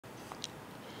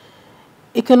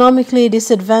Economically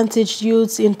disadvantaged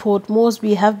youths in Port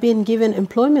Moresby have been given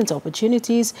employment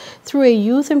opportunities through a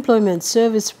youth employment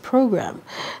service program.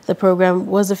 The program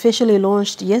was officially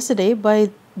launched yesterday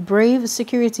by Brave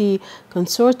Security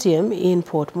Consortium in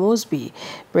Port Moresby.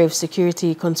 Brave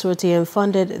Security Consortium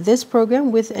funded this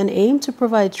program with an aim to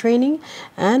provide training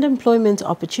and employment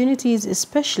opportunities,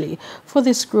 especially for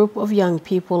this group of young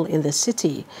people in the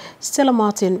city. Stella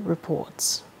Martin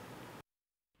reports.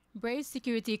 Brave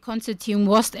Security Consortium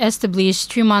was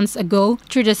established 3 months ago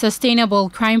through the Sustainable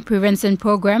Crime Prevention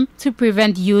Program to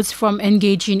prevent youths from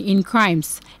engaging in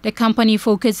crimes. The company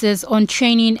focuses on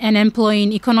training and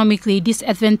employing economically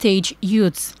disadvantaged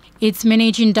youths. Its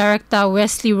managing director,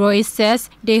 Wesley Roy, says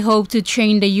they hope to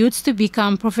train the youths to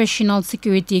become professional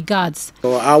security guards.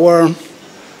 So our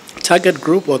target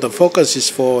group or the focus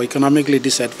is for economically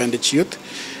disadvantaged youth,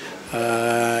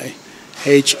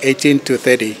 age 18 to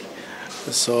 30.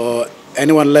 So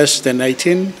anyone less than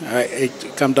 18,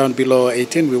 come down below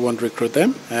 18, we won't recruit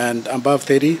them, and above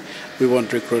 30, we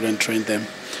won't recruit and train them.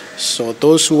 So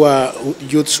those who are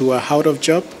youths who are out of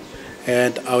job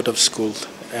and out of school,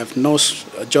 have no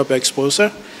job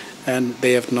exposure, and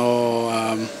they have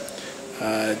no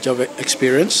job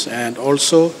experience, and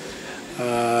also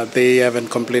they haven't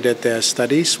completed their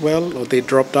studies well, or they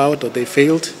dropped out, or they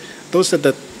failed. Those are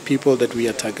the people that we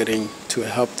are targeting to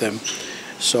help them.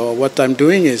 So what I'm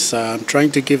doing is I'm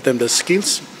trying to give them the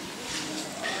skills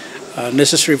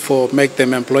necessary for make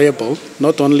them employable,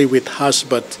 not only with us,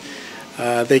 but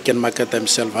they can market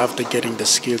themselves after getting the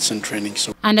skills and training.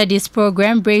 So under this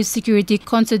program, Brave Security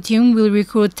Consortium will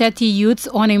recruit 30 youths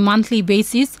on a monthly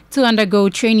basis to undergo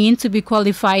training to be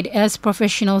qualified as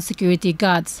professional security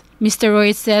guards. Mr.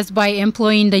 Roy says by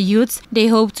employing the youths, they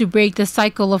hope to break the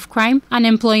cycle of crime,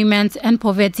 unemployment, and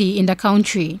poverty in the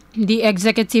country. The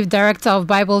Executive Director of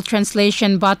Bible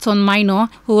Translation, Barton Minor,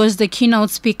 who was the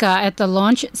keynote speaker at the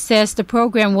launch, says the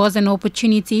program was an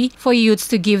opportunity for youths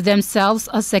to give themselves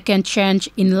a second chance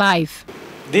in life.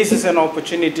 This is an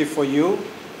opportunity for you.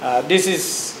 This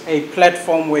is a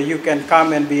platform where you can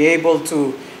come and be able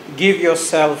to give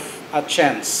yourself a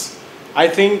chance. I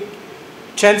think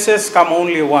chances come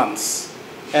only once,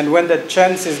 and when the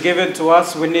chance is given to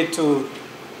us, we need to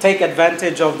take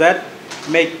advantage of that,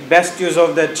 make best use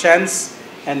of that chance,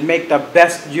 and make the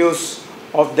best use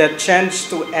of that chance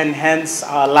to enhance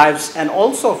our lives, and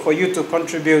also for you to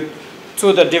contribute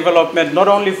to the development, not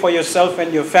only for yourself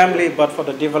and your family, but for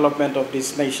the development of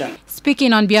this nation.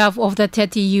 Speaking on behalf of the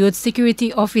 30 youth,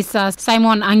 Security Officer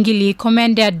Simon Angili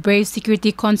commended Brave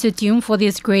Security Consortium for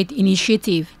this great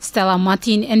initiative. Stella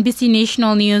Martin, NBC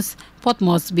National News, Port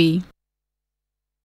Moresby.